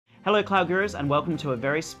Hello Cloud Gurus and welcome to a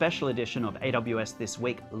very special edition of AWS This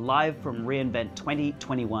Week, live from reInvent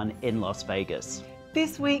 2021 in Las Vegas.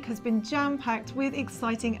 This week has been jam-packed with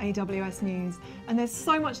exciting AWS news, and there's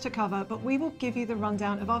so much to cover, but we will give you the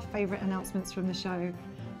rundown of our favourite announcements from the show.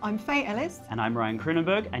 I'm Faye Ellis. And I'm Ryan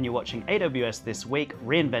Kroonenburg, and you're watching AWS This Week,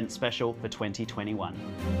 reInvent special for 2021.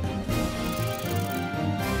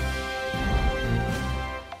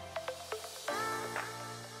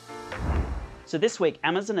 So this week,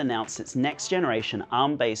 Amazon announced its next-generation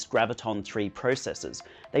ARM-based Graviton3 processors.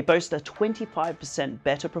 They boast a 25%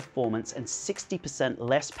 better performance and 60%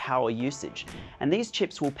 less power usage. And these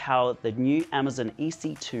chips will power the new Amazon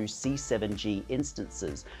EC2 C7G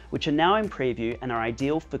instances, which are now in preview and are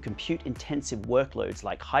ideal for compute-intensive workloads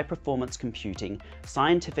like high-performance computing,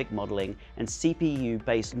 scientific modeling, and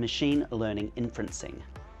CPU-based machine learning inferencing.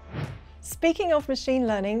 Speaking of machine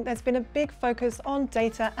learning, there's been a big focus on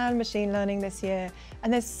data and machine learning this year,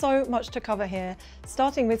 and there's so much to cover here,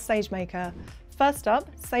 starting with SageMaker. First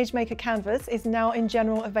up, SageMaker Canvas is now in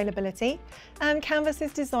general availability, and Canvas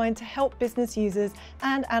is designed to help business users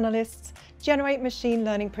and analysts generate machine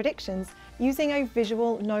learning predictions using a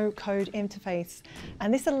visual no-code interface.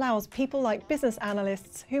 And this allows people like business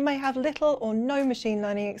analysts who may have little or no machine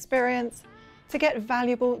learning experience to get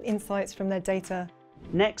valuable insights from their data.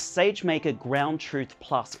 Next, SageMaker Ground Truth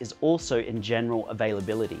Plus is also in general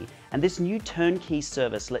availability, and this new turnkey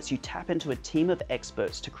service lets you tap into a team of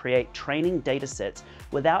experts to create training datasets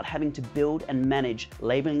without having to build and manage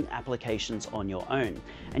labeling applications on your own.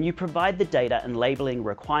 And you provide the data and labeling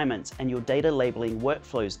requirements, and your data labeling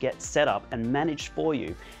workflows get set up and managed for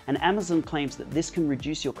you. And Amazon claims that this can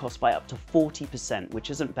reduce your cost by up to 40%, which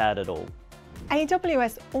isn't bad at all.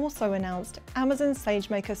 AWS also announced Amazon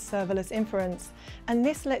SageMaker Serverless Inference, and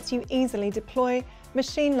this lets you easily deploy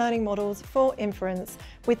machine learning models for inference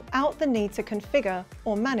without the need to configure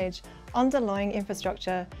or manage underlying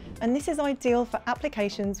infrastructure. And this is ideal for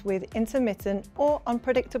applications with intermittent or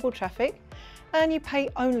unpredictable traffic, and you pay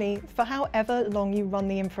only for however long you run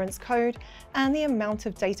the inference code and the amount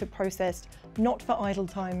of data processed, not for idle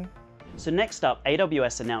time. So next up,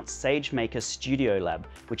 AWS announced SageMaker Studio Lab,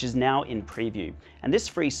 which is now in preview. And this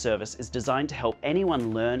free service is designed to help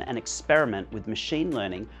anyone learn and experiment with machine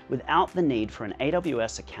learning without the need for an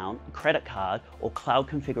AWS account, credit card, or cloud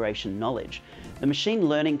configuration knowledge. The machine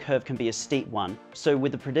learning curve can be a steep one, so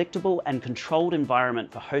with a predictable and controlled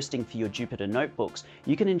environment for hosting for your Jupyter notebooks,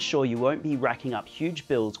 you can ensure you won't be racking up huge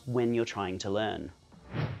bills when you're trying to learn.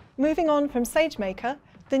 Moving on from SageMaker,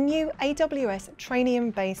 the new AWS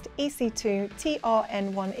Trainium-based EC2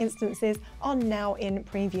 Trn1 instances are now in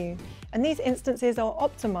preview. And these instances are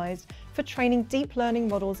optimized for training deep learning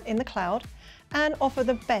models in the cloud and offer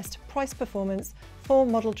the best price performance for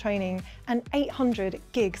model training and 800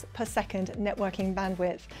 gigs per second networking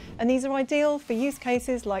bandwidth. And these are ideal for use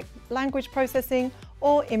cases like language processing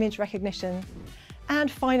or image recognition. And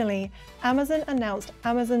finally, Amazon announced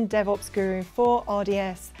Amazon DevOps Guru for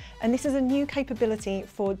RDS. And this is a new capability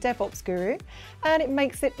for DevOps Guru, and it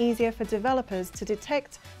makes it easier for developers to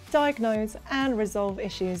detect, diagnose, and resolve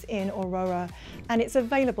issues in Aurora. And it's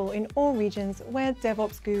available in all regions where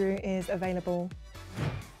DevOps Guru is available.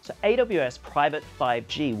 So AWS Private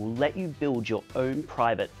 5G will let you build your own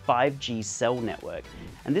private 5G cell network.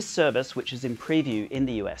 And this service, which is in preview in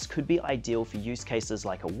the US, could be ideal for use cases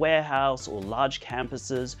like a warehouse or large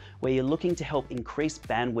campuses where you're looking to help increase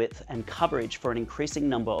bandwidth and coverage for an increasing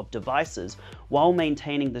number of devices while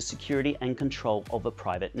maintaining the security and control of a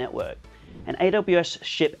private network. And AWS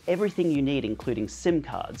ship everything you need, including SIM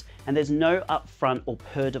cards, and there's no upfront or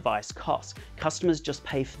per device cost. Customers just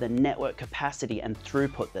pay for the network capacity and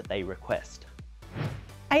throughput that they request.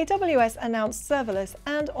 AWS announced serverless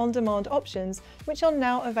and on-demand options, which are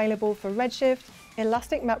now available for Redshift,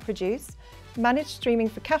 Elastic MapReduce, managed streaming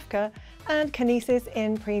for Kafka, and Kinesis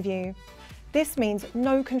in preview. This means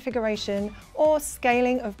no configuration or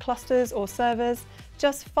scaling of clusters or servers,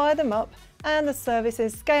 just fire them up and the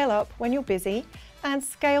services scale up when you're busy and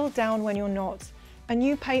scale down when you're not. And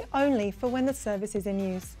you pay only for when the service is in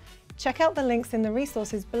use. Check out the links in the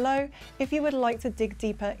resources below if you would like to dig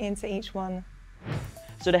deeper into each one.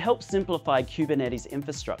 So to help simplify Kubernetes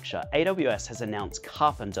infrastructure, AWS has announced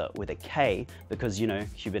Karpenter with a K because, you know,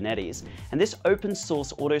 Kubernetes. And this open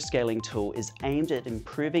source autoscaling tool is aimed at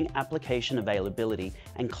improving application availability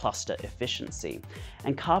and cluster efficiency.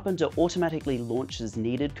 And Karpenter automatically launches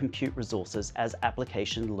needed compute resources as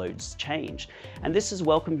application loads change. And this is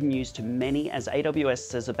welcome news to many, as AWS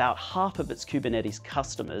says about half of its Kubernetes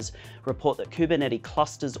customers report that Kubernetes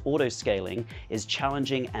clusters autoscaling is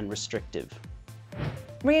challenging and restrictive.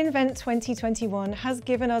 reInvent 2021 has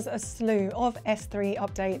given us a slew of S3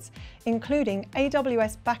 updates, including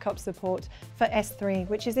AWS backup support for S3,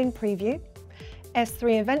 which is in preview,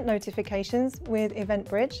 S3 event notifications with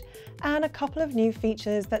EventBridge, and a couple of new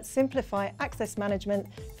features that simplify access management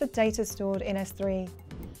for data stored in S3.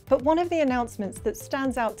 But one of the announcements that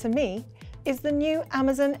stands out to me is the new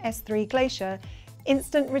Amazon S3 Glacier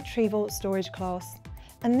instant retrieval storage class.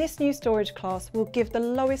 And this new storage class will give the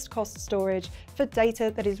lowest cost storage for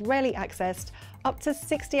data that is rarely accessed, up to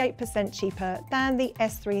 68% cheaper than the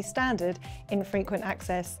S3 standard infrequent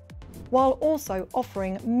access, while also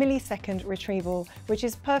offering millisecond retrieval, which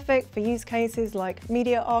is perfect for use cases like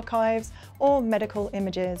media archives or medical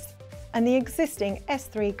images. And the existing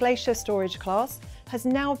S3 Glacier storage class has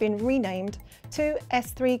now been renamed to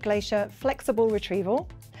S3 Glacier Flexible Retrieval,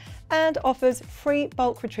 and offers free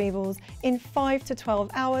bulk retrievals in 5 to 12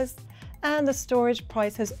 hours, and the storage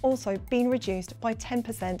price has also been reduced by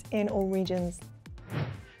 10% in all regions.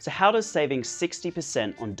 So how does saving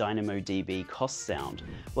 60% on DynamoDB cost sound?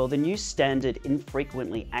 Well, the new standard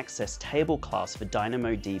infrequently accessed table class for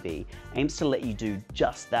DynamoDB aims to let you do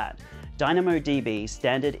just that. DynamoDB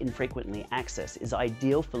Standard Infrequently Access is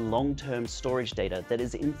ideal for long-term storage data that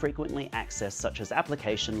is infrequently accessed, such as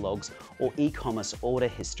application logs or e-commerce order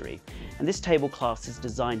history. And this table class is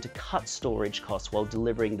designed to cut storage costs while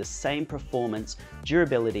delivering the same performance,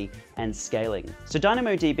 durability, and scaling. So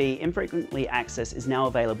DynamoDB Infrequently Access is now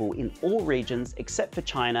available in all regions except for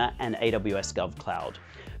China and AWS GovCloud.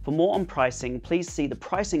 For more on pricing, please see the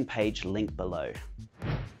pricing page linked below.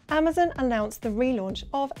 Amazon announced the relaunch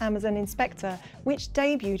of Amazon Inspector, which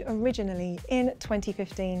debuted originally in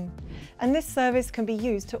 2015. And this service can be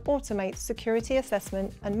used to automate security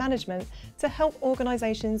assessment and management to help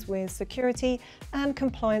organizations with security and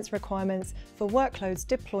compliance requirements for workloads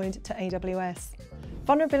deployed to AWS.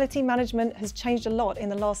 Vulnerability management has changed a lot in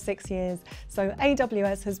the last 6 years, so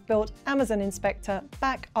AWS has built Amazon Inspector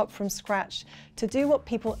back up from scratch to do what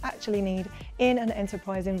people actually need in an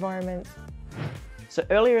enterprise environment. So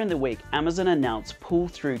earlier in the week, Amazon announced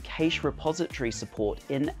pull-through cache repository support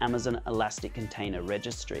in Amazon Elastic Container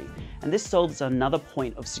Registry. And this solves another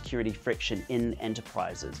point of security friction in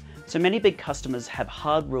enterprises. So many big customers have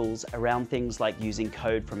hard rules around things like using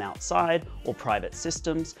code from outside or private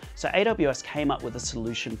systems. So AWS came up with a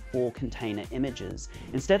solution for container images.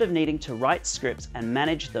 Instead of needing to write scripts and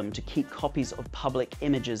manage them to keep copies of public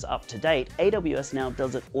images up to date, AWS now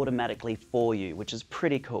does it automatically for you, which is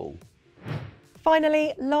pretty cool.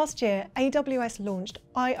 Finally, last year, AWS launched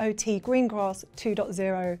IoT Greengrass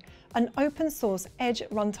 2.0, an open source edge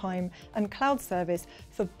runtime and cloud service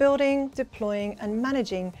for building, deploying, and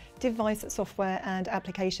managing device software and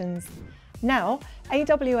applications. Now,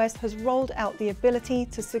 AWS has rolled out the ability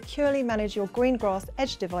to securely manage your Greengrass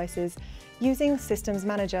edge devices using Systems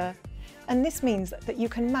Manager. And this means that you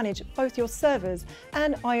can manage both your servers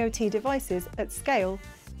and IoT devices at scale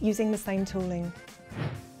using the same tooling.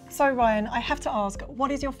 So Ryan, I have to ask,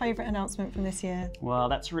 what is your favourite announcement from this year? Well,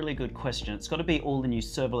 that's a really good question. It's got to be all the new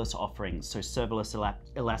serverless offerings. So serverless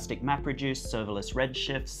Elastic MapReduce, serverless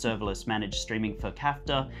Redshift, serverless managed streaming for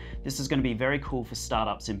Kafka. This is going to be very cool for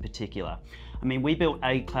startups in particular. I mean, we built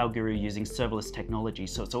a Cloud Guru using serverless technology,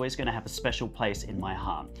 so it's always going to have a special place in my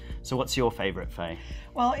heart. So what's your favourite, Faye?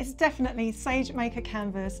 Well, it's definitely SageMaker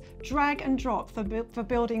Canvas, drag and drop for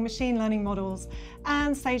building machine learning models,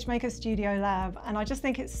 and SageMaker Studio Lab. And I just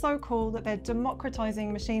think it's so cool that they're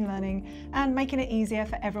democratizing machine learning and making it easier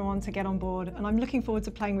for everyone to get on board. And I'm looking forward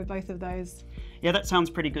to playing with both of those. Yeah, that sounds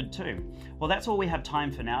pretty good too. Well, that's all we have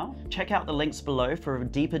time for now. Check out the links below for a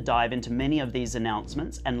deeper dive into many of these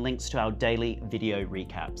announcements and links to our daily video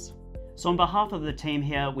recaps. So on behalf of the team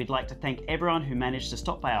here, we'd like to thank everyone who managed to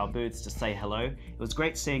stop by our booths to say hello. It was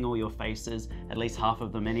great seeing all your faces, at least half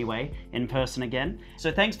of them anyway, in person again.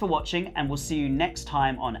 So thanks for watching, and we'll see you next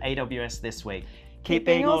time on AWS This Week. Keep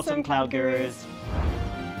being awesome, Cloud Gurus.